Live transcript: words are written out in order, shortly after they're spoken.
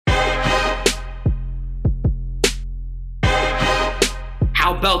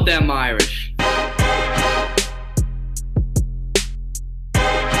about them Irish?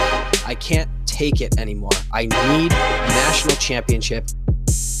 I can't take it anymore. I need a national championship.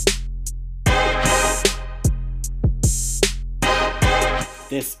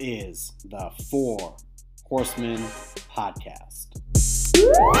 This is the Four Horsemen Podcast.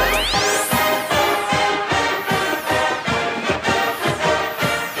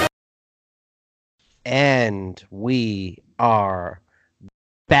 And we are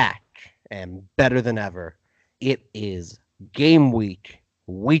back and better than ever. It is game week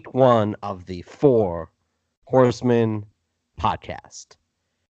 1 of the Four Horsemen Podcast.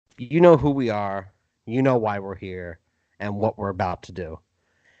 You know who we are, you know why we're here, and what we're about to do.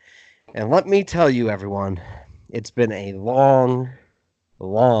 And let me tell you, everyone, it's been a long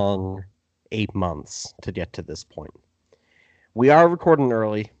 8 months to get to this point. We are recording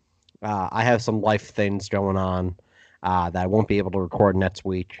early. I have some life things going on that I won't be able to record next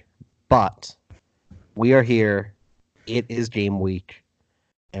week. But we are here. It is game week.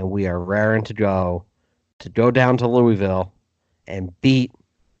 And we are raring to go down to Louisville and beat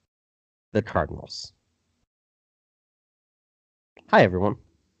the Cardinals. Hi, everyone.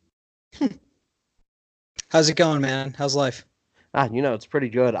 How's it going, man? How's life? It's pretty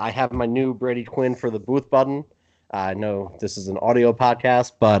good. I have my new Brady Quinn for the booth button. I know this is an audio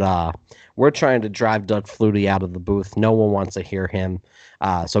podcast, but we're trying to drive Doug Flutie out of the booth. No one wants to hear him.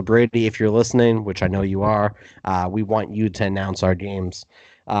 So, Brady, if you're listening, which I know you are, we want you to announce our games.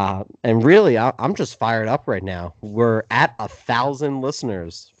 And really, I'm just fired up right now. We're at 1,000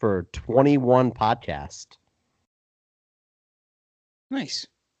 listeners for 21 podcasts. Nice.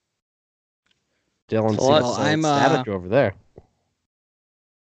 Dylan, I'm static over there.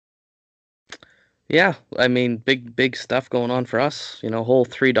 Yeah, I mean, big stuff going on for us. Whole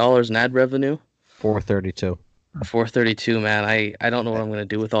 $3 in ad revenue. $432. $432, man. I don't know what I'm going to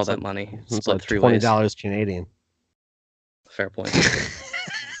do with all that money. It's Split like three ways. $20 Canadian. Fair point.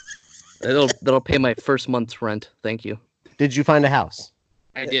 That'll pay my first month's rent. Thank you. Did you find a house?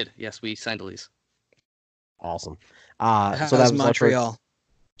 I did. Yes, we signed a lease. Awesome. How's So that was Montreal?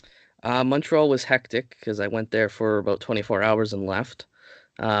 Montreal was hectic because I went there for about 24 hours and left.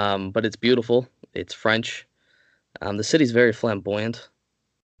 But it's beautiful. It's French. The city's very flamboyant.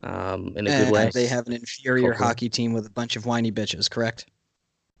 In a good way. They have an inferior Hopefully. hockey team with a bunch of whiny bitches, correct?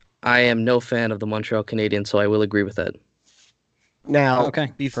 I am no fan of the Montreal Canadiens, so I will agree with that. Now,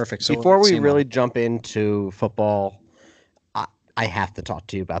 Okay, perfect. So before we same really one. jump into football, I have to talk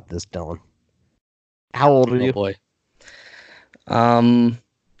to you about this, Dylan. How old are Oh you? boy.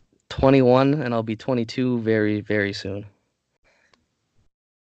 21, and I'll be 22 very, very soon.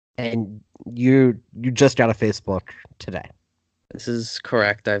 And you just got a Facebook today. This is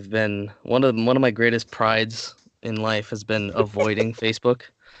correct. I've been one of my greatest prides in life has been avoiding Facebook.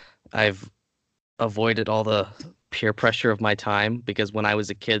 I've avoided all the peer pressure of my time because when I was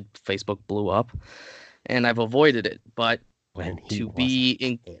a kid, Facebook blew up, and I've avoided it. But When he to was be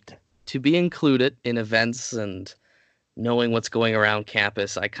a kid. to be included in events and knowing what's going around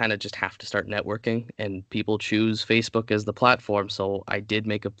campus, I kind of just have to start networking, and people choose Facebook as the platform. So I did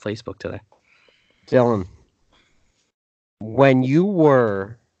make a Facebook today. Dylan, when you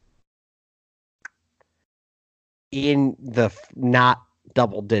were in the not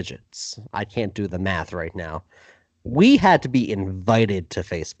double digits, I can't do the math right now, we had to be invited to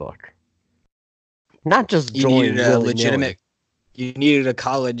Facebook. Not just You join needed a willy-nilly. legitimate. You needed a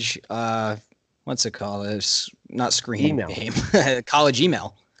college. What's it called? It's not screen Email. name. College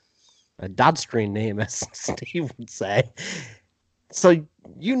email. A dot screen name, as Steve would say. So,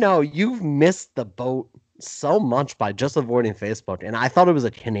 you've missed the boat so much by just avoiding Facebook. And I thought it was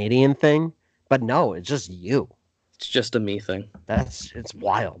a Canadian thing, but no, it's just you. It's just a me thing. It's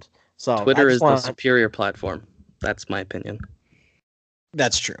wild. So Twitter I is just the wanna- superior platform. That's my opinion.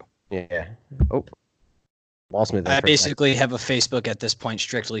 That's true. Yeah. Oh. Lost me there. I for a second. basically have a Facebook at this point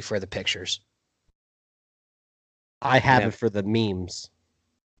strictly for the pictures. I have Yeah. it for the memes.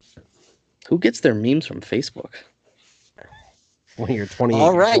 Who gets their memes from Facebook? When you're 28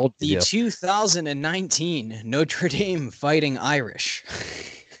 All years right, old, the you do. 2019 Notre Dame Fighting Irish.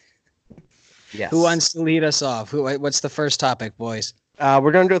 Yes. Who wants to lead us off? What's the first topic, boys?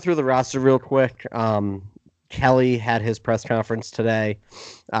 We're going to go through the roster real quick. Kelly had his press conference today.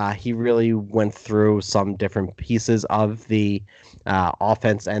 He really went through some different pieces of the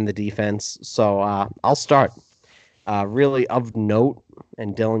offense and the defense. So I'll start. Really of note,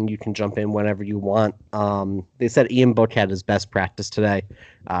 and Dylan, you can jump in whenever you want. They said Ian Book had his best practice today,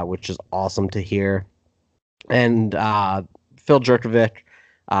 which is awesome to hear. And Phil Jerkovic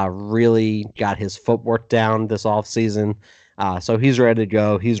really got his footwork down this offseason. So he's ready to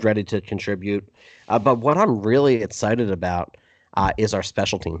go. He's ready to contribute. But what I'm really excited about is our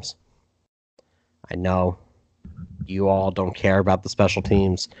special teams. I know you all don't care about the special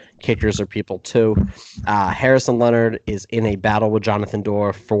teams. Kickers are people too. Harrison Leonard is in a battle with Jonathan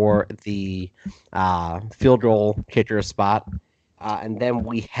Dorr for the field goal kicker spot. And then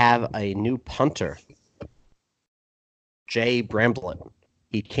we have a new punter, Jay Bramblett.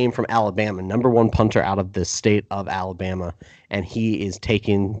 He came from Alabama, number one punter out of the state of Alabama, and he is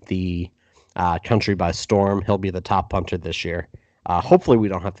taking the country by storm. He'll be the top punter this year. Hopefully we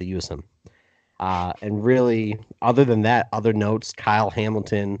don't have to use him. And really, other than that, other notes, Kyle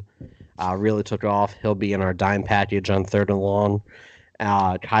Hamilton really took off. He'll be in our dime package on 3rd and long.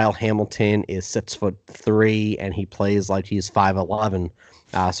 Kyle Hamilton is 6'3", and he plays like he's 5'11".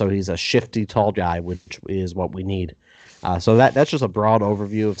 So he's a shifty, tall guy, which is what we need. So that's just a broad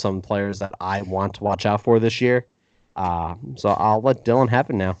overview of some players that I want to watch out for this year. So I'll let Dylan have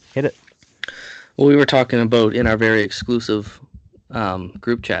it now. Hit it. Well, we were talking about in our very exclusive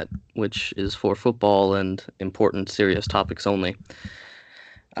group chat, which is for football and important, serious topics only,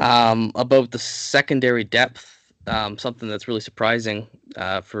 about the secondary depth. Something that's really surprising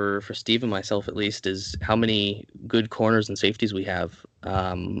for Steve and myself, at least, is how many good corners and safeties we have.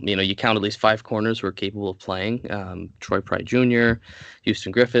 You count at least 5 corners who are capable of playing. Troy Pride Jr.,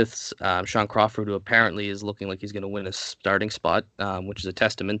 Houston Griffiths, Sean Crawford, who apparently is looking like he's going to win a starting spot, which is a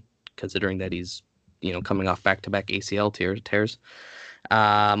testament considering that he's coming off back-to-back ACL tears.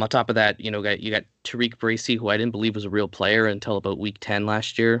 On top of that, you got Tariq Bracy, who I didn't believe was a real player until about week 10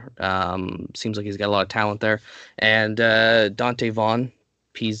 last year. Seems like he's got a lot of talent there. And Dante Vaughn,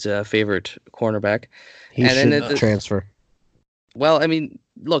 P's favorite cornerback. He should transfer. Well, I mean,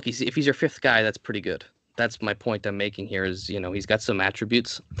 look, if he's your 5th guy, that's pretty good. That's my point I'm making here is, he's got some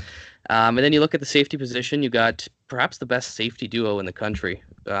attributes. And then you look at the safety position, you got perhaps the best safety duo in the country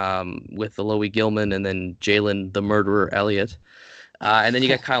with Alohi Gilman and then Jalen the Murderer Elliott. And then you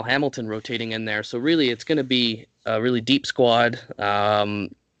got Kyle Hamilton rotating in there. So really, it's going to be a really deep squad. I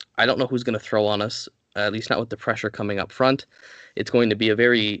don't know who's going to throw on us, at least not with the pressure coming up front. It's going to be a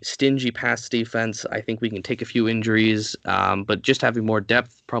very stingy pass defense. I think we can take a few injuries, but just having more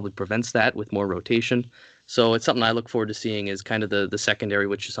depth probably prevents that with more rotation. So it's something I look forward to seeing is kind of the secondary,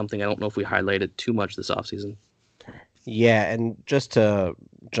 which is something I don't know if we highlighted too much this offseason. Yeah, and just to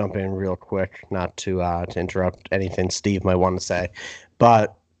jump in real quick, not to interrupt anything Steve might want to say,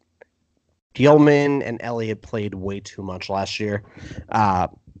 but Gilman and Elliott played way too much last year.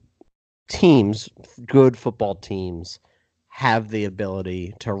 Good football teams, have the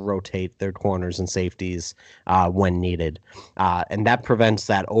ability to rotate their corners and safeties when needed. And that prevents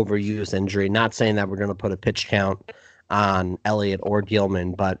that overuse injury. Not saying that we're going to put a pitch count on Elliott or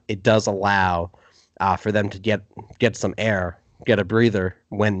Gilman, but it does allow for them to get some air, get a breather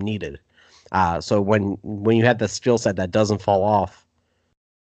when needed. So when you have the skill set that doesn't fall off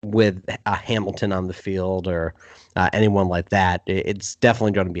with a Hamilton on the field or anyone like that, it's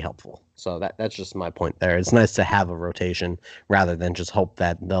definitely going to be helpful. So that's just my point there. It's nice to have a rotation rather than just hope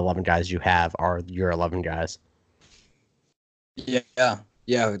that the 11 guys you have are your 11 guys. Yeah,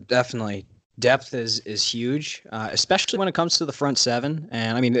 definitely. Depth is huge, especially when it comes to the front 7.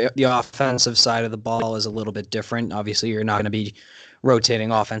 And I mean, the offensive side of the ball is a little bit different. Obviously, you're not going to be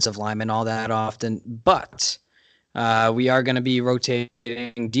rotating offensive linemen all that often, but we are going to be rotating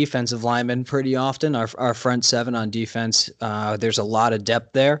defensive linemen pretty often. Our front 7 on defense, there's a lot of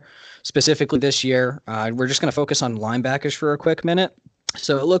depth there. Specifically this year, we're just going to focus on linebackers for a quick minute.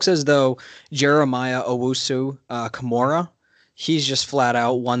 So it looks as though Jeremiah Owusu Kamara, he's just flat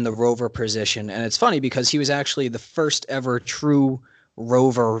out won the rover position. And it's funny because he was actually the first ever true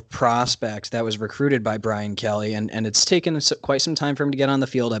rover prospect that was recruited by Brian Kelly. And it's taken quite some time for him to get on the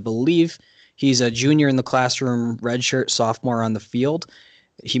field. I believe he's a junior in the classroom, redshirt sophomore on the field.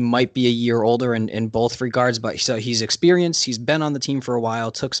 He might be a year older in both regards, but so he's experienced. He's been on the team for a while,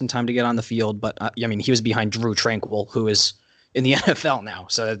 took some time to get on the field. But, he was behind Drew Tranquill, who is in the NFL now.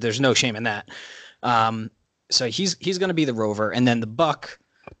 So there's no shame in that. So he's going to be the rover. And then the buck,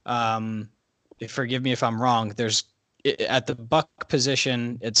 forgive me if I'm wrong, at the buck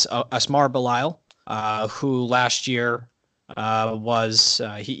position, it's Asmar Bilal, who last year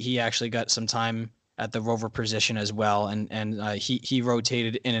he actually got some time at the rover position as well. And he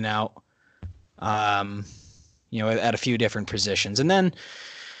rotated in and out, at a few different positions. And then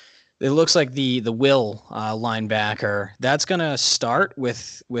it looks like the Will linebacker, that's going to start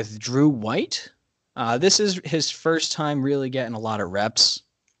with Drew White. This is his first time really getting a lot of reps.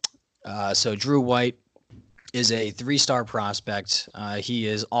 So Drew White, is a 3-star prospect. He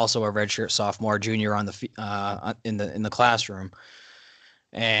is also a redshirt sophomore, junior on in the classroom,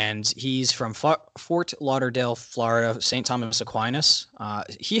 and he's from Fort Lauderdale, Florida, St. Thomas Aquinas.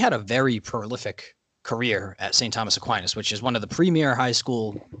 He had a very prolific career at St. Thomas Aquinas, which is one of the premier high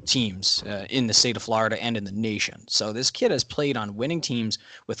school teams in the state of Florida and in the nation. So this kid has played on winning teams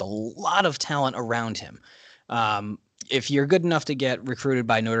with a lot of talent around him. If you're good enough to get recruited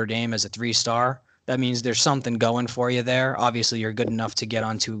by Notre Dame as a 3-star, that means there's something going for you there. Obviously, you're good enough to get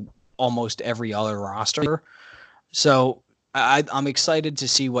onto almost every other roster. So I'm excited to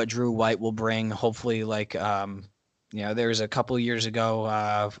see what Drew White will bring. Hopefully, there's a couple of years ago.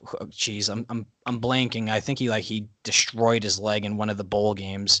 I'm blanking. I think he destroyed his leg in one of the bowl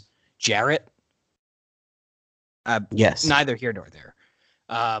games. Jarrett. Yes. Neither here nor there.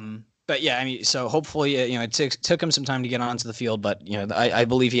 But yeah, I mean, so hopefully, it took him some time to get onto the field, but I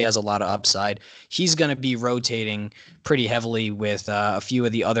believe he has a lot of upside. He's going to be rotating pretty heavily with a few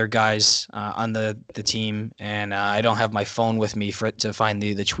of the other guys on the team, and I don't have my phone with me to find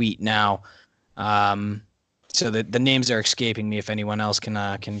the tweet now. So the names are escaping me. If anyone else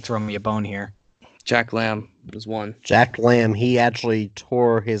can throw me a bone here. Jack Lamb was one. Jack Lamb, he actually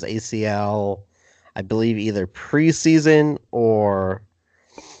tore his ACL, I believe, either preseason or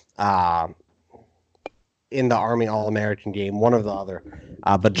in the Army All-American game, one or the other.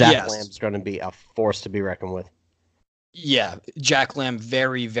 But Jack Lamb's going to be a force to be reckoned with. Yeah, Jack Lamb,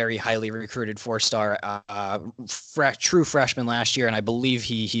 very, very highly recruited 4-star, true freshman last year, and I believe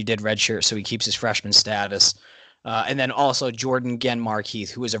he did redshirt, so he keeps his freshman status. And then also Jordan Genmark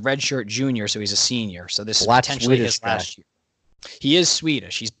Heath, who is a redshirt junior, so he's a senior. So this is potentially his last year. He is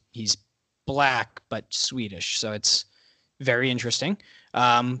Swedish. He's black but Swedish, so it's very interesting.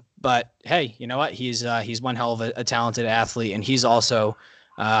 But hey, you know what? He's one hell of a talented athlete, and he's also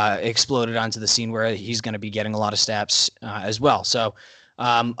exploded onto the scene where he's going to be getting a lot of snaps as well. So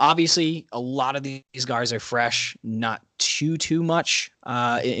obviously, a lot of these guys are fresh, not too much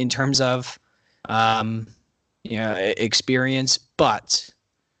in terms of experience, but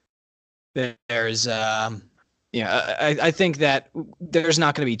there's I think that there's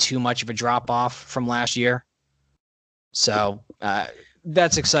not going to be too much of a drop off from last year. So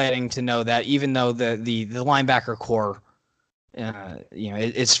that's exciting to know that even though the linebacker core,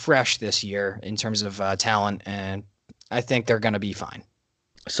 it's fresh this year in terms of talent, and I think they're going to be fine.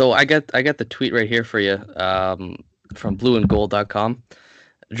 So I got the tweet right here for you from blueandgold.com.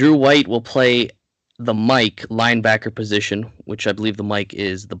 Drew White will play the Mike linebacker position, which I believe the Mike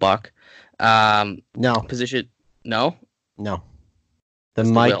is the Buck. No. Position? No? No. The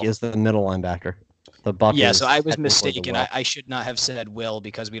Mike is the middle linebacker. The Buck. Yeah, so I was mistaken. I should not have said Will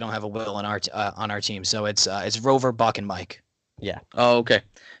because we don't have a Will on our team. So it's Rover, Buck, and Mike. Yeah. Oh, okay.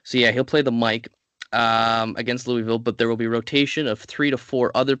 So yeah, he'll play the Mike against Louisville, but there will be rotation of 3 to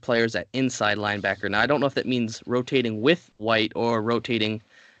 4 other players at inside linebacker. Now I don't know if that means rotating with White or rotating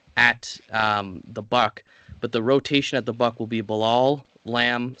at the Buck, but the rotation at the Buck will be Bilal,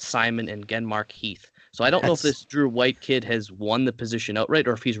 Lamb, Simon, and Genmark Heath. So I don't know if this Drew White kid has won the position outright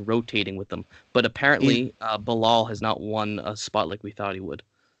or if he's rotating with them. But apparently, Bilal has not won a spot like we thought he would.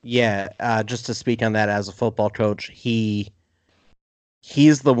 Yeah, just to speak on that as a football coach, he's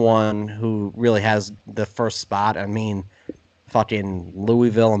the one who really has the first spot. I mean, fucking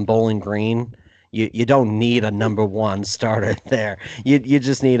Louisville and Bowling Green, you don't need a number one starter there. You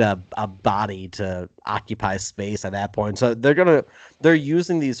just need a body to occupy space at that point. So they're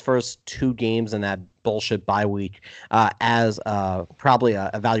using these first 2 games in that bullshit bye week as probably a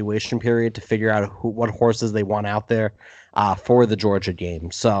evaluation period to figure out what horses they want out there for the Georgia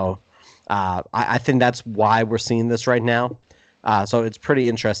game. So I think that's why we're seeing this right now. So it's pretty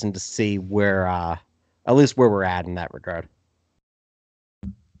interesting to see where at least where we're at in that regard.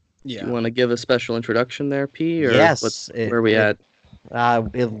 Yeah. You want to give a special introduction there, P? Or yes. Where are we at?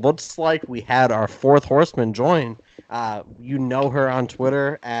 It looks like we had our 4th horseman join. You know her on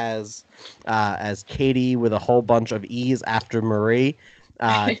Twitter as Katie with a whole bunch of E's after Marie.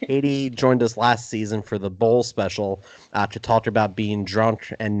 Katie joined us last season for the bowl special to talk about being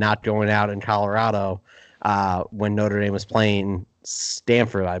drunk and not going out in Colorado when Notre Dame was playing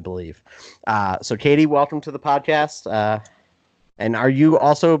Stanford, I believe. So Katie, welcome to the podcast. And are you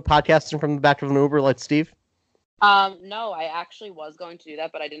also podcasting from the back of an Uber like Steve? No, I actually was going to do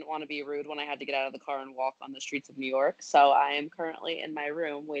that, but I didn't want to be rude when I had to get out of the car and walk on the streets of New York. So I am currently in my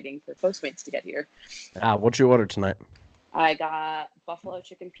room waiting for Postmates to get here. What'd you order tonight? I got buffalo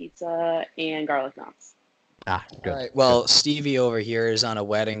chicken pizza and garlic knots. Good. All right. Well, Stevie over here is on a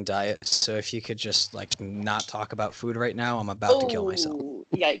wedding diet, so if you could just not talk about food right now, I'm about to kill myself.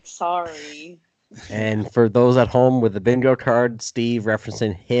 Yikes! Sorry. And for those at home with the bingo card, Steve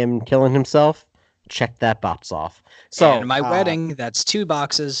referencing him killing himself, check that box off. So and my wedding, that's 2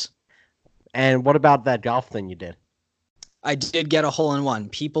 boxes. And what about that golf thing you did? I did get a hole-in-one.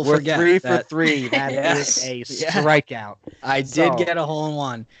 People We're forget 3 that. for 3. That Yes. is a Yeah. strikeout. I So- did get a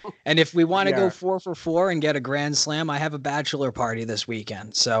hole-in-one. And if we want to Yeah. go 4 for 4 and get a grand slam, I have a bachelor party this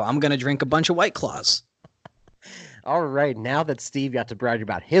weekend. So I'm going to drink a bunch of White Claws. All right, now that Steve got to brag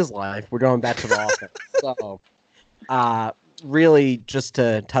about his life, we're going back to the offense. So, really, just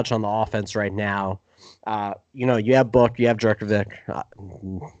to touch on the offense right now, you have Book, you have Jerkovic,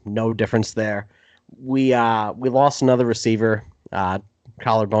 no difference there. We lost another receiver,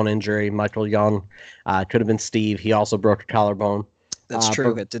 collarbone injury, Michael Young. Could have been Steve. He also broke a collarbone. That's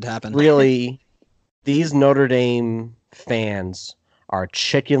true. but It did happen. Really, these Notre Dame fans are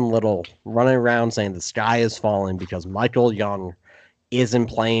Chicken Little, running around saying the sky is falling because Michael Young isn't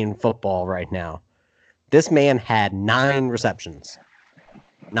playing football right now. This man had 9 receptions.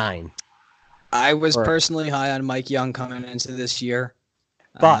 9. I was Or- personally high on Mike Young coming into this year.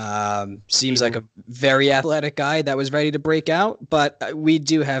 But- Seems like a very athletic guy that was ready to break out, but we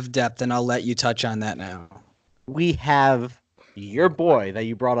do have depth, and I'll let you touch on that now. We have your boy that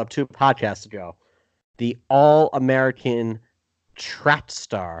you brought up 2 podcasts ago, the All-American trap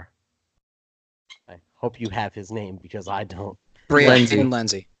star. I hope you have his name because I don't. Braden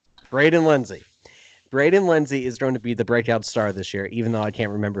Lenzy. Braden Lenzy. Braden Lenzy is going to be the breakout star this year, even though I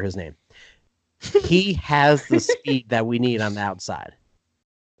can't remember his name. He has the speed that we need on the outside.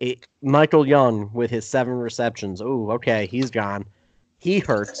 Michael Young with his 7 receptions. Oh, okay, he's gone. He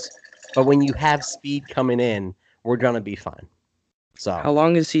hurts. But when you have speed coming in, we're going to be fine. So How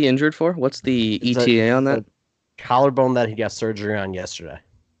long is he injured for? What's the It's a- ETA on that? it's collarbone that he got surgery on yesterday.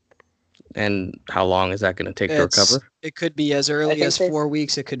 And how long is that going to take to recover? It could be as early think as they- 4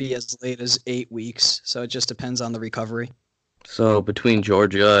 weeks. It could be as late as 8 weeks. So it just depends on the recovery. So between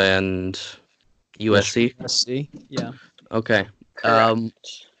Georgia and USC? USC, yeah. Okay.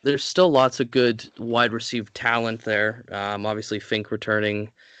 Correct. There's still lots of good wide receiver talent there. Obviously, Fink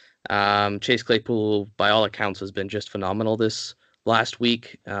returning. Chase Claypool, by all accounts, has been just phenomenal this last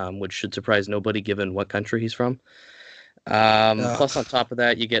week, which should surprise nobody given what country he's from. Plus, on top of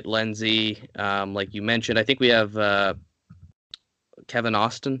that, you get Lenzy, like you mentioned. I think we have Kevin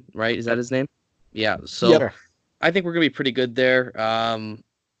Austin, right? Is that his name? Yeah. So Yep. I think we're going to be pretty good there.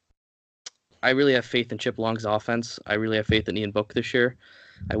 I really have faith in Chip Long's offense. I really have faith in Ian Book this year.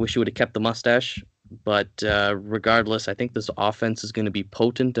 I wish he would have kept the mustache. But regardless, I think this offense is going to be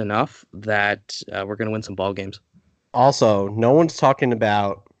potent enough that we're going to win some ball games. Also, no one's talking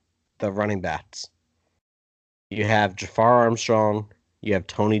about the running backs. You have Jafar Armstrong, you have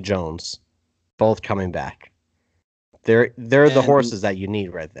Tony Jones, both coming back. They're the And- horses that you need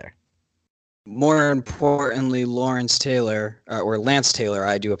right there. More importantly, Lance Taylor,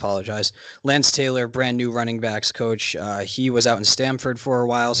 I do apologize. Lance Taylor, brand new running backs coach. He was out in Stanford for a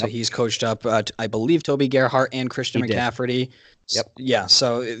while, so Yep. he's coached up, I believe, Toby Gerhart and Christian He did. McCaffrey. Yep. Yeah.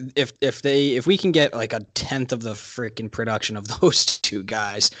 So if we can get like a tenth of the freaking production of those 2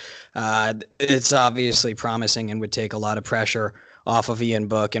 guys, it's obviously promising and would take a lot of pressure off of Ian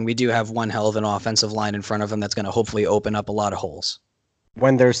Book. And we do have one hell of an offensive line in front of him that's going to hopefully open up a lot of holes.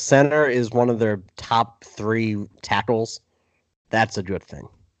 When their center is one of their top 3 tackles, that's a good thing.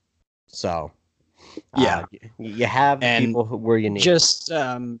 So, Yeah. you have And people where you need. Just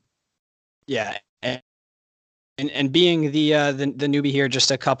yeah, and being the newbie here,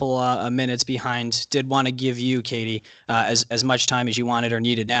 just a couple minutes behind, did want to give you, Katie, as much time as you wanted or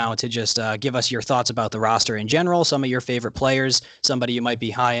needed now to just give us your thoughts about the roster in general, some of your favorite players, somebody you might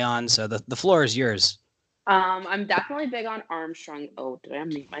be high on. So the floor is yours. I'm definitely big on Armstrong. Oh, did I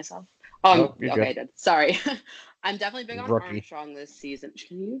unmute myself? Oh, Nope, you're okay, I did. Sorry. I'm definitely big on Rookie. Armstrong this season.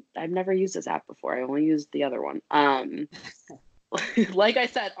 I've never used this app before. I only used the other one. Like I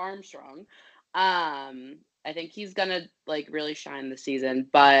said, Armstrong. I think he's gonna like really shine this season.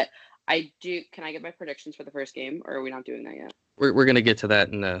 But I do. Can I get my predictions for the first game, or are we not doing that yet? We're going to get to that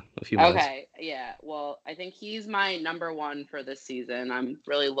in a few minutes. Okay. Yeah. Well, I think he's my number 1 for this season. I'm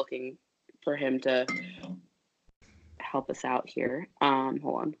really looking for him to help us out here. Hold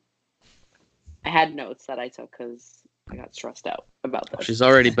on. I had notes that I took because I got stressed out about this. She's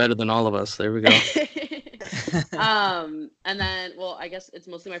already better than all of us. There we go. And then, well, I guess it's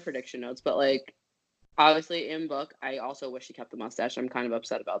mostly my prediction notes, but like, obviously in Book, I also wish he kept the mustache. I'm kind of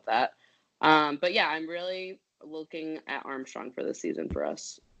upset about that. But yeah, I'm really looking at Armstrong for this season for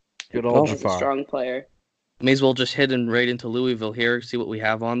us. Good old He's a Jafar. strong player. May as well just hit and right into Louisville here, see what we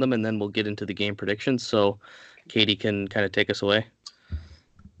have on them, and then we'll get into the game predictions. So Katie can kind of take us away.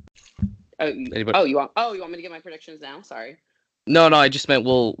 Anybody? You want me to get my predictions now? Sorry. No, I just meant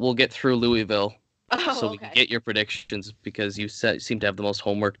we'll get through Louisville so we can Okay. get your predictions because you seem to have the most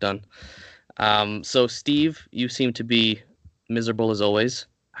homework done. So Steve, you seem to be miserable as always.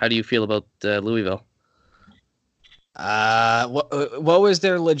 How do you feel about Louisville? What was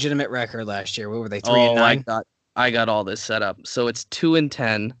their legitimate record last year? What were they, 3-9? I got all this set up. So it's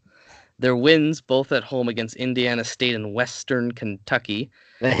 2-10. Their wins both at home against Indiana State and Western Kentucky.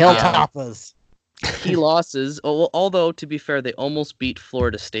 The Hilltoppers. Key losses, although to be fair, they almost beat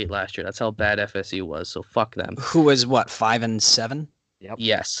Florida State last year. That's how bad FSU was. So fuck them. Who was what, 5-7? Yep.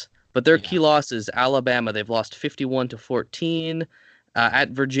 Yes, but their key losses: Alabama, they've lost 51-14. At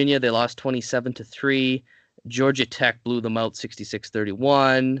Virginia, they lost 27-3. Georgia Tech blew them out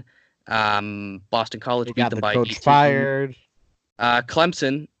 66-31. Boston College beat them by 18. Coach fired.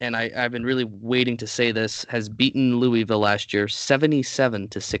 Clemson, and I've been really waiting to say this, has beaten Louisville last year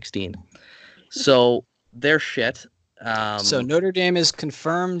 77-16. So they're shit. So Notre Dame is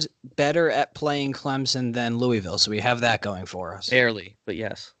confirmed better at playing Clemson than Louisville. So we have that going for us. Barely, but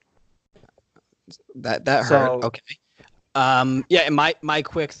yes. That hurt. Okay. Yeah, my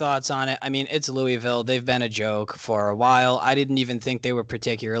quick thoughts on it. I mean, it's Louisville. They've been a joke for a while. I didn't even think they were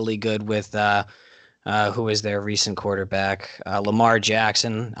particularly good with who is their recent quarterback, Lamar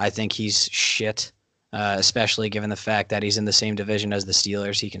Jackson. I think he's shit, especially given the fact that he's in the same division as the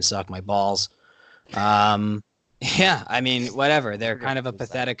Steelers. He can suck my balls. Yeah, I mean, whatever. They're kind of a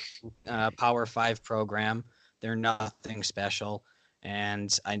pathetic Power 5 program. They're nothing special,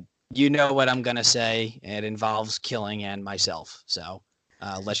 and you know what I'm gonna say. It involves killing and myself. So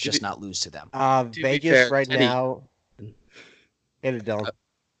let's just not lose to them. Vegas right now. Hit it, Dylan.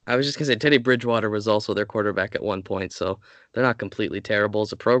 I was just gonna say Teddy Bridgewater was also their quarterback at one point, so they're not completely terrible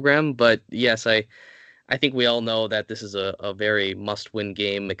as a program. But yes, I think we all know that this is a very must-win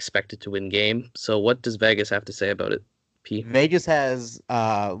game, expected to win game. So what does Vegas have to say about it, P? Vegas has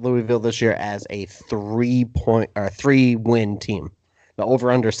Louisville this year as a 3-win team. The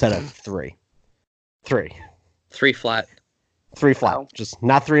over/under set at 3. 3 flat. 3 flat. Wow. Just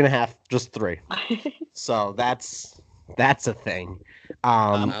not 3.5, just 3. So that's a thing.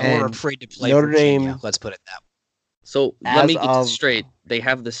 We're afraid to play Notre Virginia. Dame. Let's put it that way. So let me get As this straight. They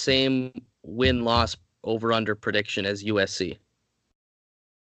have the same win-loss over/under prediction as USC.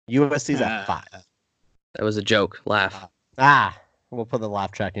 USC's at 5. That was a joke. Laugh. We'll put the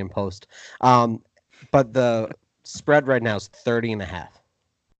laugh track in post. But the spread right now is 30.5.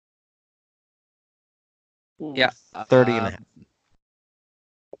 Yeah. 30.5.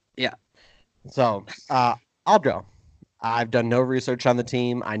 Yeah. So I'll go. I've done no research on the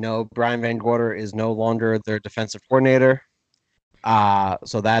team. I know Brian Van Gorder is no longer their defensive coordinator.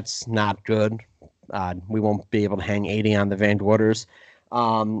 So that's not good. We won't be able to hang 80 on the Van Gorders.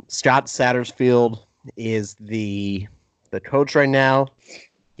 Scott Satterfield is the coach right now.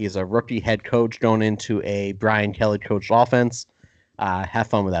 He's a rookie head coach going into a Brian Kelly coached offense. Have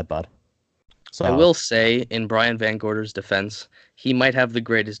fun with that, bud. So I will say, in Brian Van Gorder's defense, he might have the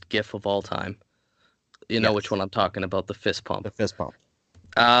greatest gif of all time. You know which one I'm talking about, the fist pump. The fist pump.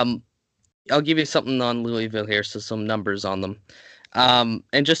 I'll give you something on Louisville here, so some numbers on them.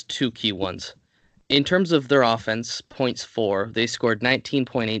 And just two key ones. In terms of their offense, points for, they scored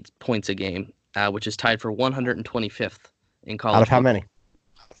 19.8 points a game, which is tied for 125th in college. Out of how many?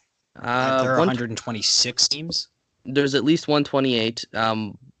 There are 126 teams. There's at least 128,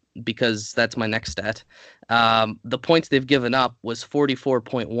 because that's my next stat. The points they've given up was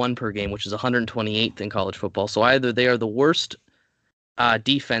 44.1 per game, which is 128th in college football. So either they are the worst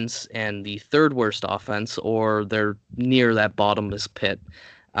defense and the third worst offense, or they're near that bottomless pit.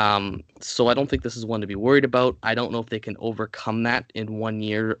 So I don't think this is one to be worried about. I don't know if they can overcome that in 1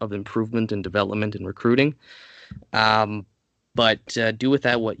 year of improvement and development and recruiting. But do with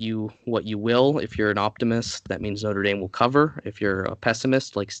that what you will. If you're an optimist, that means Notre Dame will cover. If you're a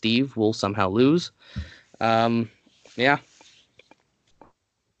pessimist like Steve, we'll somehow lose. Yeah.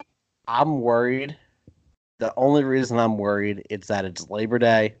 I'm worried. The only reason I'm worried is that it's Labor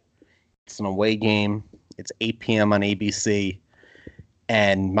Day. It's an away game. It's 8 p.m. on ABC.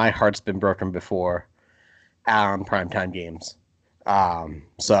 And my heart's been broken before on primetime games.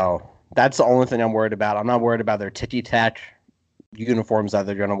 So that's the only thing I'm worried about. I'm not worried about their ticky-tack uniforms that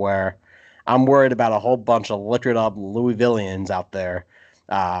they're going to wear. I'm worried about a whole bunch of liquored up Louisvillians out there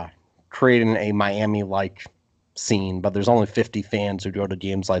creating a Miami-like scene, but there's only 50 fans who go to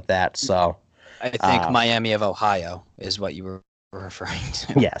games like that. So I think Miami of Ohio is what you were referring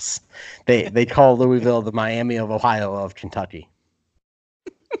to. Yes, they call Louisville the Miami of Ohio of Kentucky.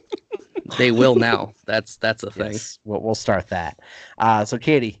 They will now. That's a thing. Yes, we'll start that. So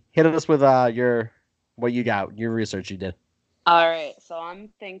Katie, hit us with what you got, your research you did. All right, so I'm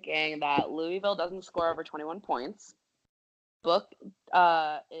thinking that Louisville doesn't score over 21 points. Book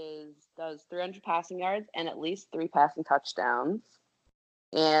does 300 passing yards and at least 3 passing touchdowns.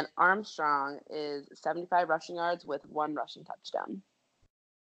 And Armstrong is 75 rushing yards with 1 rushing touchdown.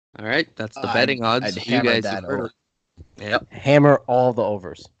 All right, that's the betting odds. I'd You hammer guys that have heard over. it. Yep. Hammer all the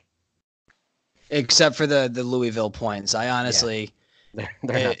overs. Except for the Louisville points. I honestly, They're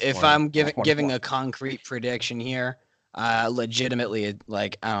not if scoring I'm giving 21. a concrete prediction here, legitimately,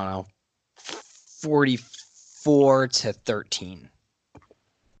 like, I don't know, 44-13.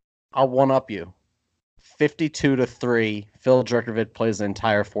 I'll one up you. 52-3. Phil Jerkovic plays the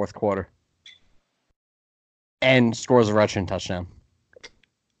entire fourth quarter and scores a rushing touchdown.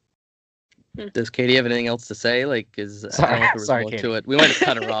 Does Katie have anything else to say? Like, I don't know if there was Sorry, more Katie. to it. We might have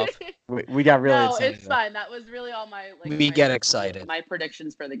cut her off. We got really No, excited it's there. fine. That was really all my We get excited. My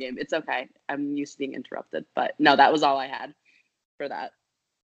predictions for the game. It's okay. I'm used to being interrupted, but no, that was all I had for that.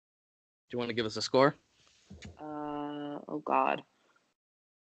 Do you want to give us a score? Oh God.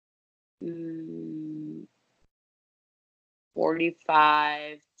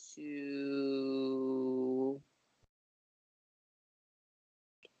 45 to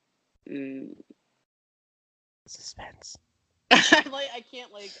Suspense. I can't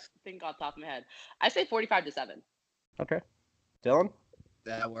think off the top of my head. I say 45-7. Okay. Dylan?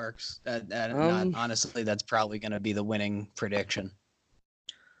 That works. Honestly, that's probably going to be the winning prediction.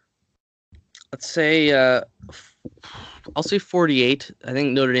 Let's say I'll say 48. I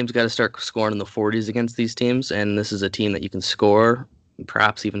think Notre Dame's got to start scoring in the 40s against these teams, and this is a team that you can score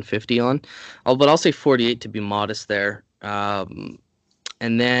perhaps even 50 on. But I'll say 48 to be modest there.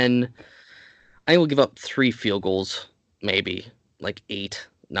 And then I think we'll give up 3 field goals, maybe like 8,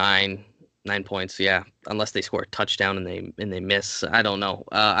 9 points. Yeah, unless they score a touchdown and they miss. I don't know.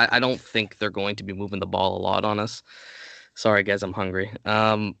 I don't think they're going to be moving the ball a lot on us. Sorry, guys, I'm hungry.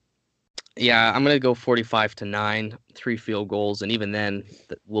 Yeah, I'm going to go 45-9, 3 field goals. And even then,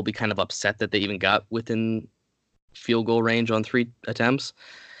 we'll be kind of upset that they even got within field goal range on 3 attempts.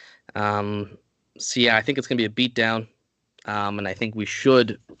 So, yeah, I think it's going to be a beatdown. And I think we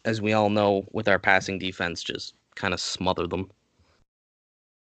should, as we all know, with our passing defense, just kind of smother them.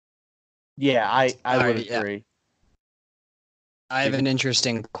 Yeah, I would right, yeah. agree. I have an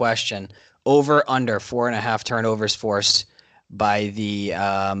interesting question. Over under 4.5 turnovers forced by the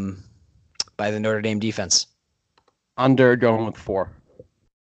Notre Dame defense. Under, going with 4.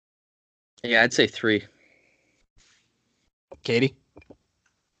 Yeah, I'd say 3. Katie?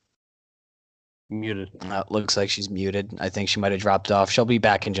 Muted. Looks like she's muted. I think she might have dropped off. She'll be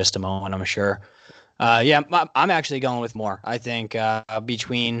back in just a moment, I'm sure. Yeah, I'm actually going with more. I think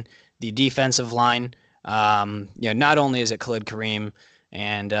between the defensive line, not only is it Khalid Kareem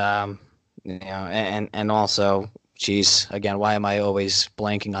and and also, geez, again, why am I always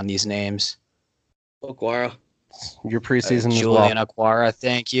blanking on these names? Okwara. Your preseason as Julian well. Okwara,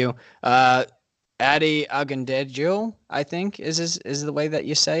 thank you. Adi Agundejo, I think is the way that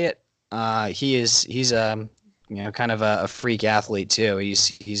you say it. He's kind of a freak athlete too.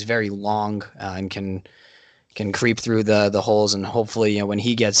 He's very long and can creep through the holes, and hopefully when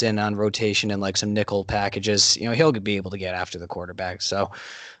he gets in on rotation and like some nickel packages, he'll be able to get after the quarterback. So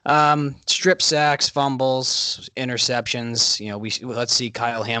strip sacks, fumbles, interceptions. Let's see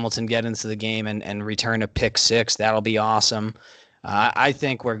Kyle Hamilton get into the game and return a pick 6. That'll be awesome. I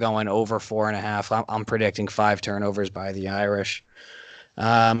think we're going over 4.5. I'm predicting 5 turnovers by the Irish.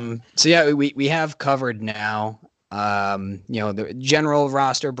 So yeah, we have covered now. The general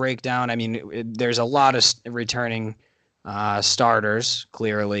roster breakdown. I mean, there's a lot of returning starters.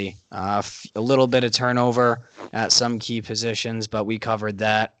 Clearly, a little bit of turnover at some key positions, but we covered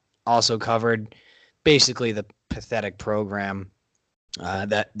that. Also covered basically the pathetic program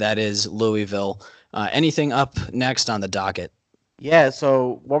that is Louisville. Anything up next on the docket? Yeah,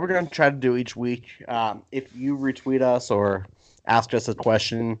 so what we're going to try to do each week, if you retweet us or ask us a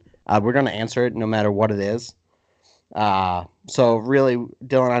question, we're going to answer it no matter what it is. So really,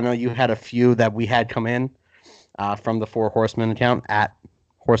 Dylan, I know you had a few that we had come in from the Four Horsemen account at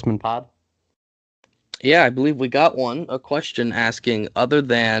Horseman Pod. Yeah, I believe we got one. A question asking, other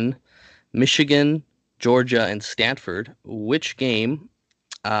than Michigan, Georgia, and Stanford, which game,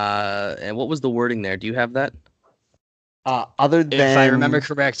 and what was the wording there? Do you have that? Other than, if I remember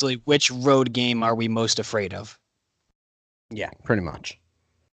correctly, which road game are we most afraid of? Yeah, pretty much.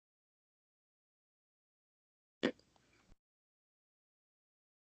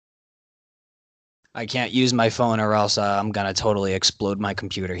 I can't use my phone or else I'm going to totally explode my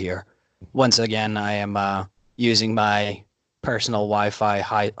computer here. Once again, I am using my personal Wi-Fi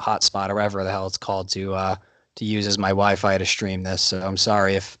hotspot or whatever the hell it's called to use as my Wi-Fi to stream this. So I'm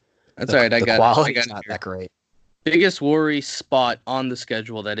sorry if That's all right. the quality is not that great. Biggest worry spot on the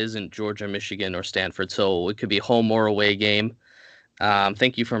schedule that isn't Georgia, Michigan, or Stanford. So it could be home or away game.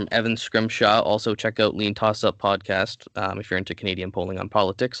 Thank you from Evan Scrimshaw. Also check out Lean Toss Up podcast if you're into Canadian polling on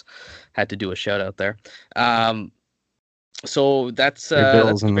politics. Had to do a shout out there. So that's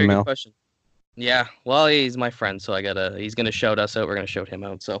a very good question. Yeah, well, he's my friend, so he's gonna shout us out. We're gonna shout him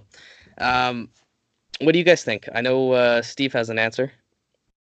out. So, what do you guys think? I know Steve has an answer.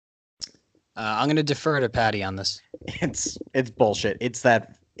 I'm gonna defer to Patty on this. It's bullshit. It's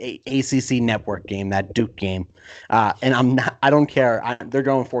that ACC network game, that Duke game, and I don't care. They're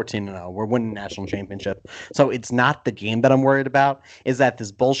going 14-0. We're winning national championship, so it's not the game that I'm worried about. Is that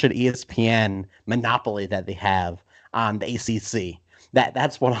this bullshit ESPN monopoly that they have on the ACC?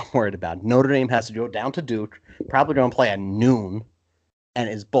 That's what I'm worried about. Notre Dame has to go down to Duke, probably going to play at noon, and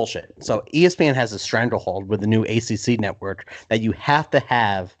it's bullshit. So ESPN has a stranglehold with the new ACC network that you have to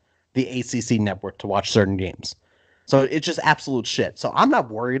have the ACC network to watch certain games. So it's just absolute shit. So I'm not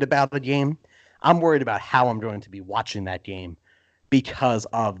worried about the game. I'm worried about how I'm going to be watching that game because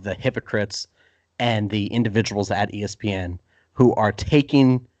of the hypocrites and the individuals at ESPN who are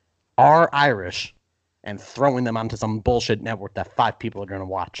taking our Irish and throwing them onto some bullshit network that 5 people are going to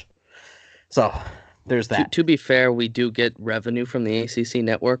watch. So there's that. To be fair, we do get revenue from the ACC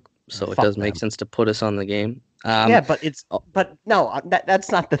network, so it does make sense to put us on the game. But no, that's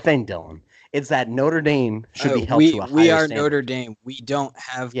not the thing, Dylan. It's that Notre Dame should be held to a higher We are standard. Notre Dame. We don't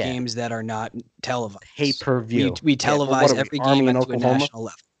have games that are not televised. Pay-per-view. We televise every game in to a Oklahoma? national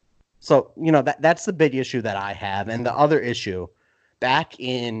level. So, that's the big issue that I have. And the other issue, back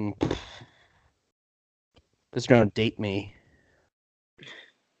in... This is going to date me.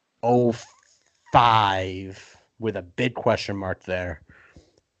 05, with a big question mark there.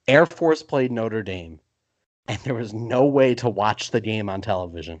 Air Force played Notre Dame, and there was no way to watch the game on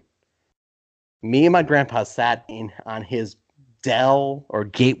television. Me and my grandpa sat on his Dell or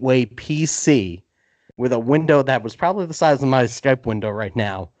Gateway PC with a window that was probably the size of my Skype window right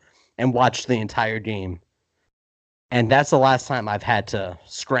now and watched the entire game. And that's the last time I've had to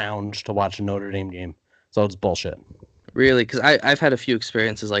scrounge to watch a Notre Dame game. So it's bullshit. Really? Because I've had a few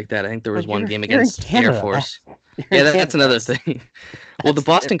experiences like that. I think there was one game against Canada. Air Force. Yeah, that's another thing. Well, the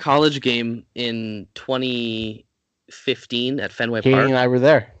Boston College game in 2015 at Fenway Katie Park. and I were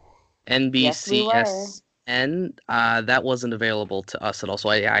there. NBCSN, that wasn't available to us at all, so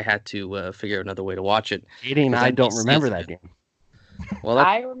I had to figure out another way to watch it. Katie and I don't remember that game. Well,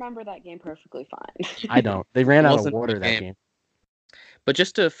 I remember that game perfectly fine. I don't. They ran out of water that game. But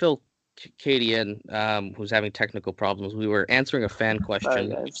just to fill Katie in, who's having technical problems, we were answering a fan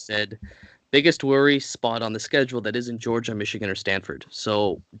question which said, biggest worry spot on the schedule that isn't Georgia, Michigan, or Stanford.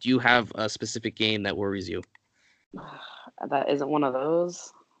 So do you have a specific game that worries you? That isn't one of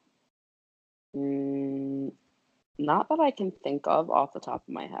those. Not that I can think of off the top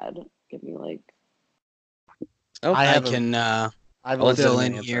of my head. Give me like... Oh, I can fill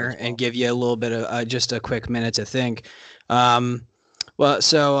in here and give you a little bit of just a quick minute to think.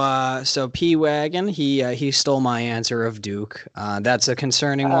 So P Wagon, he stole my answer of Duke. That's a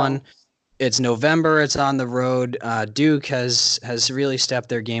concerning one. It's November. It's on the road. Duke has really stepped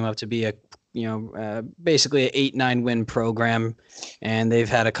their game up to be a basically an 8-9 win program, and they've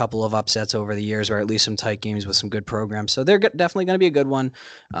had a couple of upsets over the years, or at least some tight games with some good programs. So they're definitely going to be a good one.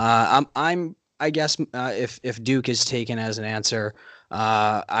 I guess if Duke is taken as an answer,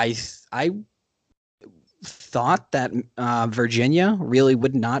 I thought that Virginia really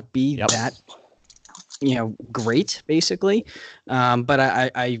would not be that great, basically. But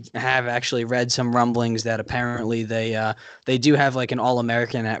I have actually read some rumblings that apparently they do have like an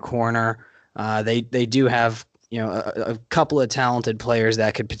All-American at corner. They do have a couple of talented players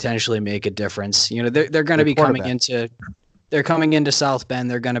that could potentially make a difference. They're going to be coming into South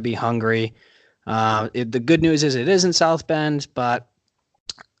Bend. They're going to be hungry. The good news is it isn't South Bend, but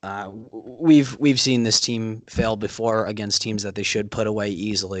we've seen this team fail before against teams that they should put away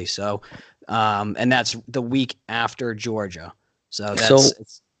easily. So, and that's the week after Georgia. So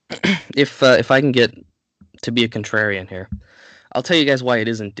if I can get to be a contrarian here, I'll tell you guys why it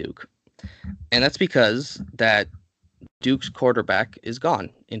isn't Duke, and that's because that Duke's quarterback is gone.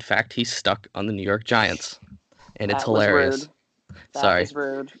 In fact, he's stuck on the New York Giants, and it's hilarious. That was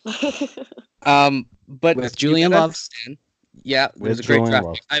rude. But with Julian Love. Yeah, it was a great draft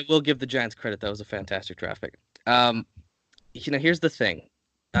pick. I will give the Giants credit. That was a fantastic draft pick. Here's the thing.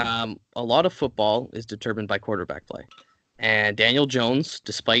 A lot of football is determined by quarterback play. And Daniel Jones,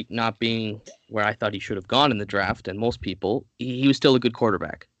 despite not being where I thought he should have gone in the draft, and most people, he was still a good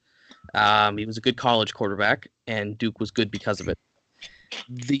quarterback. He was a good college quarterback, and Duke was good because of it.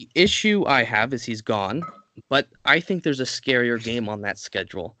 The issue I have is he's gone, but I think there's a scarier game on that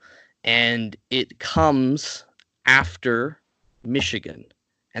schedule, and it comes after Michigan,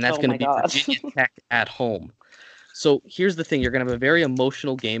 and that's Oh going my to be God. Virginia Tech at home. So here's the thing: you're going to have a very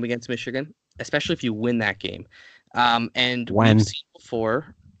emotional game against Michigan, especially if you win that game. And When? we've seen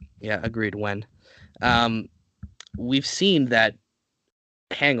before, yeah, agreed. When we've seen that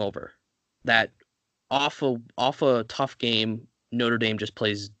hangover, that off a tough game, Notre Dame just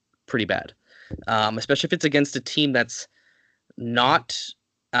plays pretty bad, especially if it's against a team that's not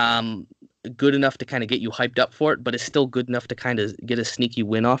good enough to kind of get you hyped up for it, but is still good enough to kind of get a sneaky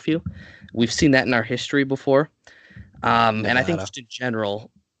win off you. We've seen that in our history before. And I think Nevada. just in general,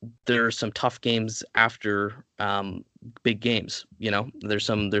 there are some tough games after big games. There's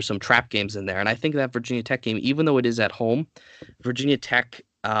some trap games in there, and I think that Virginia Tech game, even though it is at home, Virginia Tech,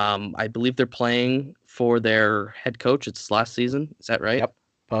 I believe they're playing for their head coach. It's last season. Is that right? Yep.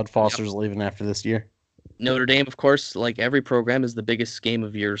 Bud Foster's leaving after this year. Notre Dame, of course, like every program, is the biggest game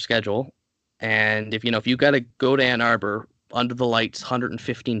of your schedule, and if you got to go to Ann Arbor under the lights,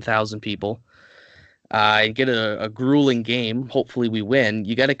 115,000 people. Get a grueling game. Hopefully we win.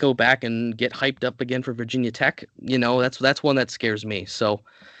 You got to go back and get hyped up again for Virginia Tech. That's one that scares me. So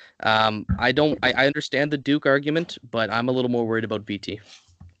I understand the Duke argument, but I'm a little more worried about VT.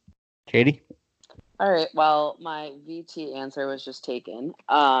 Katie? All right. Well, my VT answer was just taken.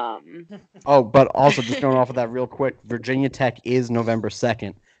 Oh, but also just going off of that real quick, Virginia Tech is November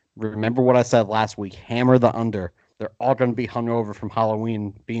 2nd. Remember what I said last week. Hammer the under. They're all going to be hungover from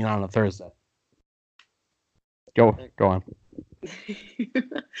Halloween being on a Thursday. Go on.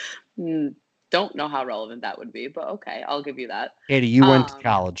 Don't know how relevant that would be, but okay, I'll give you that. Katie, you went to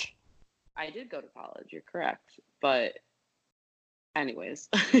college. I did go to college. You're correct. But anyways,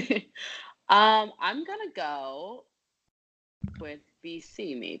 I'm gonna go with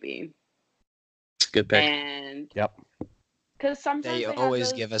BC maybe. Good pick. And Yep. because sometimes They have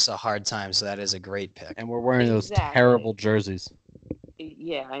always those- give us a hard time, so that is a great pick. And we're wearing those Exactly. terrible jerseys.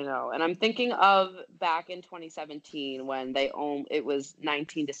 Yeah, I know. And I'm thinking of back in 2017 when it was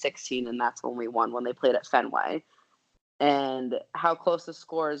 19-16, and that's when we won when they played at Fenway. And how close the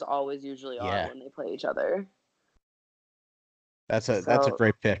scores always usually are Yeah. when they play each other. That's a So-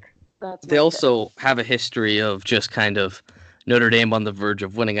 great pick. That's They my also have a history of just kind of Notre Dame on the verge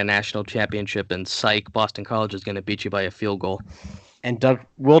of winning a national championship, and psych, Boston College is going to beat you by a field goal. And Doug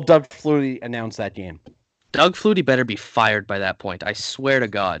Flutie announce that game? Doug Flutie better be fired by that point. I swear to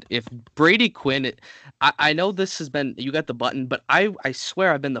God. If Brady Quinn, I know this has been, you got the button, but I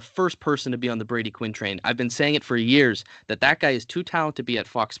swear I've been the first person to be on the Brady Quinn train. I've been saying it for years that guy is too talented to be at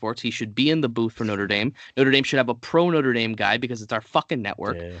Fox Sports. He should be in the booth for Notre Dame. Notre Dame should have a pro Notre Dame guy because it's our fucking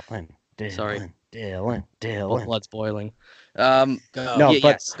network. Sorry. Dylan. Blood's boiling. Go. No, yeah, but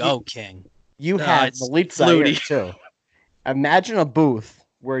yes. Go, King. You had it's Malik Zaire Flutie. too. Imagine a booth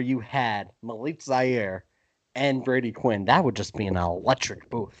where you had Malik Zaire and Brady Quinn. That would just be an electric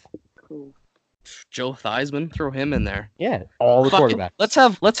booth. Cool. Joe Theismann, throw him in there. Yeah, all the Fucking-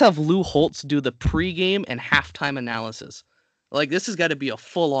 quarterbacks. Let's have Lou Holtz do the pregame and halftime analysis. Like, this has got to be a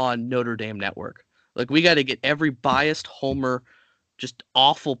full-on Notre Dame network. Like, we got to get every biased homer, just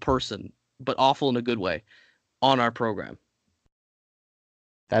awful person, but awful in a good way, on our program.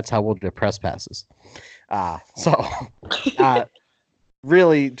 That's how we'll do press passes.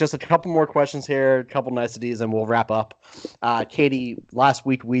 Really, just a couple more questions here, a couple niceties, and we'll wrap up. Katie, last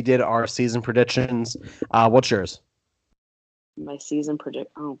week we did our season predictions. What's yours? My season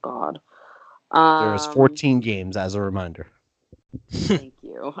predict. Oh God. There's 14 games, as a reminder. Thank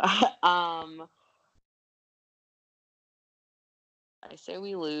you. I say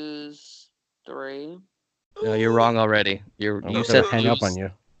we lose 3. No, you're wrong already. You I'm said gonna hang up lose. on you.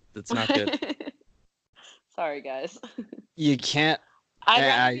 That's not good. Sorry, guys. You can't. I'd Yeah,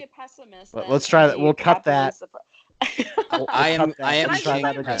 rather I- be a pessimist. But than let's try that. be We'll cut happily that. surprised. I am. I am Can I try give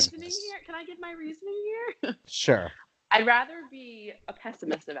my that again. reasoning here? Can I give my reasoning here? Sure. I'd rather be a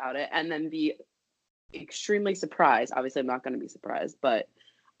pessimist about it and then be extremely surprised. Obviously, I'm not going to be surprised, but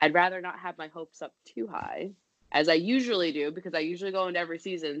I'd rather not have my hopes up too high, as I usually do, because I usually go into every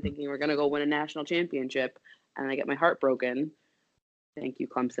season thinking we're going to go win a national championship, and I get my heart broken. Thank you,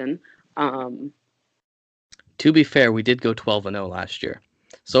 Clemson. To be fair, we did go 12-0 last year.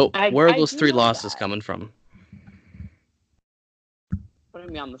 So where are I those do 3 know losses that. coming from?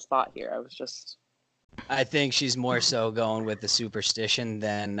 Putting me on the spot here. I was just I think she's more so going with the superstition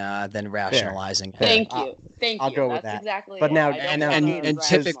than rationalizing it. Thank I'll- you. Thank I'll you. go with That's that. exactly But it. now- I don't And wanna and rise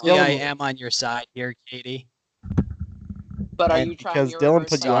typically I above. am on your side here, Katie. But are and you trying because your Dylan reverse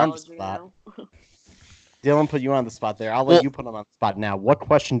put you on the psychology spot. now? Dylan put you on the spot there. I'll let Well- you put him on the spot now. What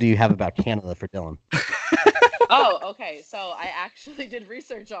question do you have about Canada for Dylan? Oh, okay. So I actually did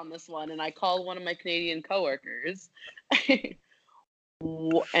research on this one, and I called one of my Canadian coworkers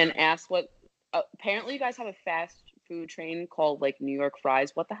and asked what. Apparently, you guys have a fast food chain called like New York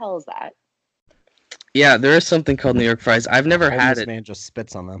Fries. What the hell is that? Yeah, there is something called New York fries. I've never had Homeless it. man just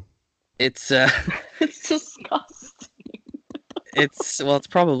spits on them. It's It's disgusting. it's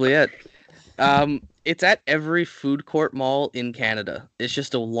probably it. It's at every food court mall in Canada. It's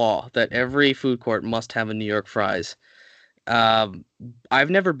just a law that every food court must have a New York fries. I've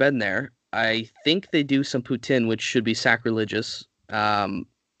never been there. I think they do some poutine, which should be sacrilegious.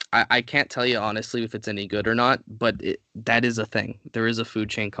 I can't tell you honestly if it's any good or not, but that is a thing. There is a food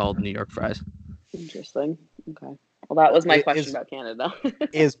chain called New York fries. Interesting. Okay. Well, that was my It question is- about Canada.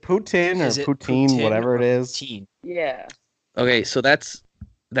 Is poutine or Is it poutine, whatever it or is? poutine? Yeah. Okay, so that's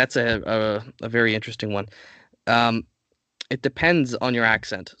a very interesting one. It depends on your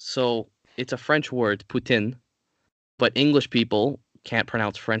accent. So it's a French word, poutine, but English people can't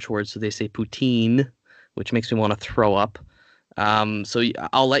pronounce French words, so they say poutine, which makes me want to throw up. So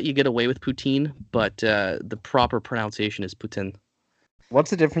I'll let you get away with poutine, but the proper pronunciation is poutine. What's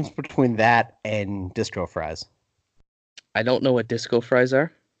the difference between that and disco fries? I don't know what disco fries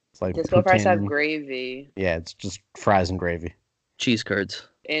are. It's like Disco fries have poutine- gravy Yeah, it's just fries and gravy. Cheese curds.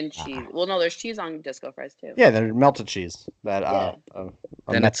 and cheese. Well, no, there's cheese on disco fries too. Yeah, they're melted cheese. That Yeah.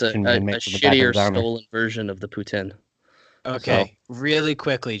 Then it's a Mexican man makes in the back of shittier his army. stolen version of the poutine. Okay, really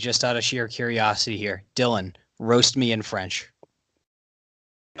quickly, just out of sheer curiosity here, Dylan, roast me in French.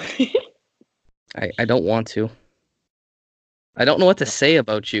 I don't want to. I don't know what to say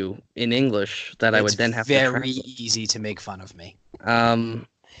about you in English that I would It's then have to very translate. easy to make fun of me.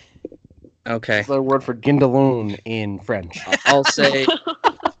 Okay. It's the word for gindaloon in French. I'll say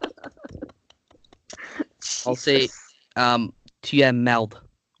tu es merde,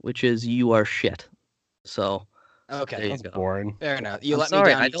 which is you are shit. So there Okay, you That's go. boring. fair enough. You I'm let sorry,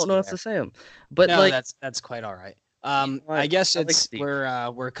 me down. I don't easy know what there. to say 'em. But No, like that's quite all right. know what? I guess I like it's Steve.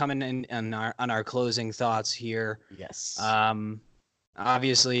 we're coming in on our closing thoughts here. Yes.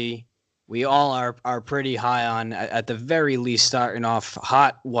 Obviously, we all are pretty high on at the very least starting off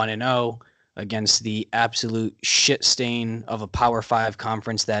hot 1-0 against the absolute shit stain of a Power 5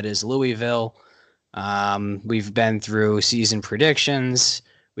 conference that is Louisville. We've been through season predictions.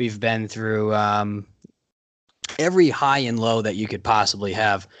 We've been through every high and low that you could possibly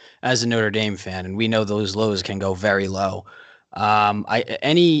have as a Notre Dame fan, and we know those lows can go very low.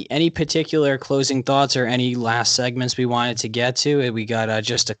 Any particular closing thoughts or any last segments we wanted to get to? We got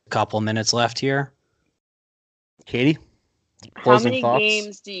just a couple minutes left here. Katie? How Closing many thoughts?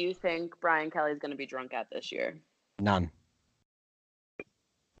 games do you think Brian Kelly's going to be drunk at this year? None.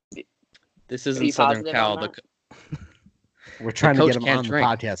 this Are isn't you Southern positive Cal. on that? We're trying to coach get him can't on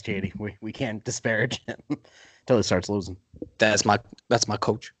drink. the podcast, Katie. We can't disparage him until he starts losing. That's my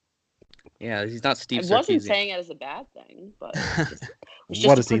coach. Yeah, he's not Steve I wasn't Sarkisian. saying it as a bad thing, but it's just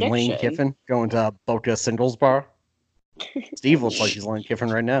What a is he, Lane prediction. Kiffin? Going to Boca Singles Bar? Steve looks like he's Lane Kiffin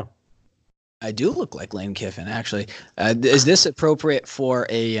right now. I do look like Lane Kiffin, actually. Is this appropriate for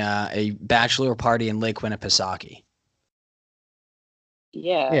a bachelor party in Lake Winnipesaukee?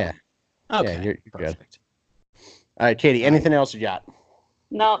 Yeah. Yeah. Okay, you're good. perfect. All right, Katie, anything else you got?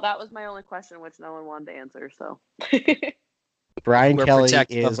 No, that was my only question, which no one wanted to answer. So Brian We're Kelly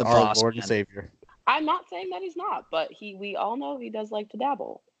protective of is the our boss, Lord and man. Savior. I'm not saying that he's not, but we all know he does like to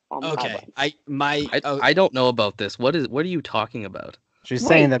dabble on the Okay, sidelines. I don't know about this. What are you talking about? She's Wait,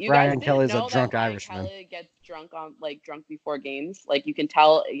 saying that you guys Brian didn't Kelly is know a drunk that Brian Irishman. Kelly gets drunk before games. Like you can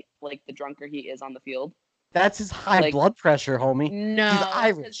tell, like the drunker he is on the field. That's his high Like- blood pressure, homie. No, He's 'cause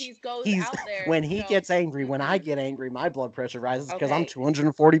Irish. he goes He's out there. when he so- gets angry. When I Mhm. get angry, my blood pressure rises because I'm Okay.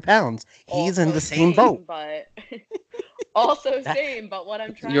 240 pounds. He's in Also the same boat. But also That- same. But what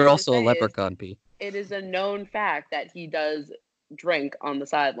I'm trying You're to also a say is leprechaun, P. it is a known fact that he does drink on the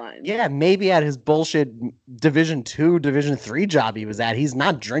sidelines. Yeah, maybe at his bullshit Division 2, Division 3 job he was at, he's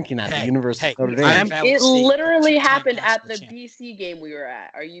not drinking at the Hey, University hey, of Notre Dame. I am Valid It State, literally two-time happened at national the champ. BC game we were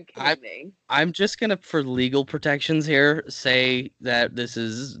at. Are you I- kidding me? I'm just gonna, for legal protections here, say that this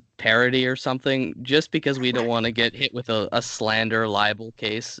is parody or something, just because we don't want to get hit with a slander libel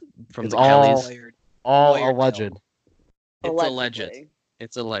case from It's the all- Kellys. All Lawyer alleged. Bill. It's alleged.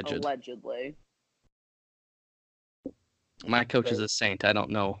 It's alleged. Allegedly. My coach is a saint. I don't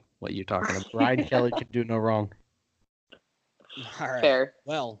know what you're talking about. Brian Kelly could do no wrong. All right. Fair.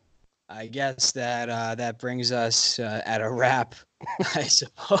 Well, I guess that brings us at a wrap, I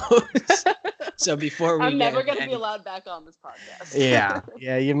suppose. So before we I'm never get going to be allowed back on this podcast. Yeah.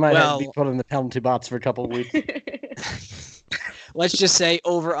 Yeah, you might have to be Well- put in the penalty box for a couple of weeks. Let's just say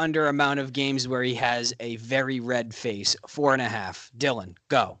over under amount of games where he has a very red face, 4.5. Dylan,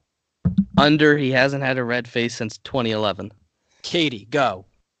 go. Under, he hasn't had a red face since 2011. Katie, go.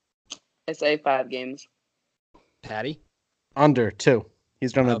 I say 5 games. Patty, Under 2.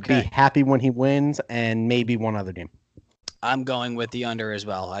 He's going to Okay. be happy when he wins and maybe one other game. I'm going with the under as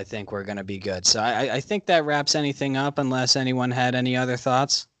well. I think we're going to be good. So I think that wraps anything up unless anyone had any other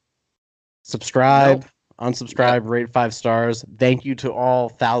thoughts. Subscribe, unsubscribe, rate 5 stars. Thank you to all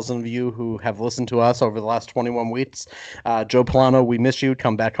 1,000 of you who have listened to us over the last 21 weeks. Joe Polano, we miss you.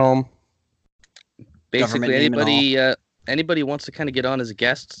 Come back home. Basically, name and anybody wants to kind of get on as a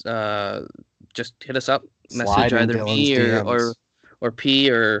guest, just hit us up. Slide Message in either Dylan's me DMs. or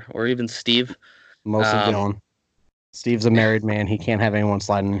P or even Steve. Mostly Dylan. Steve's a married man. He can't have anyone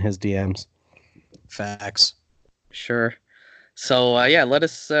sliding in his DMs. Facts. Sure. So yeah, let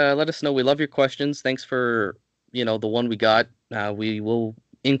us know. We love your questions. Thanks for the one we got. We will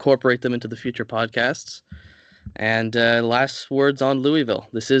incorporate them into the future podcasts. And last words on Louisville.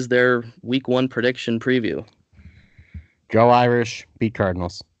 This is their Week 1 prediction preview. Go Irish. Beat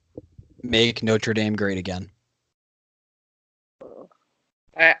Cardinals. Make Notre Dame great again.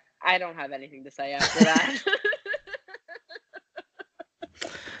 I don't have anything to say after that.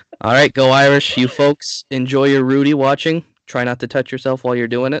 All right, go Irish. You folks enjoy your Rudy watching. Try not to touch yourself while you're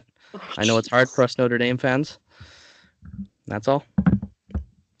doing it. I know it's hard for us Notre Dame fans. That's all.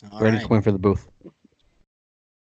 All Ready right. to win for the booth.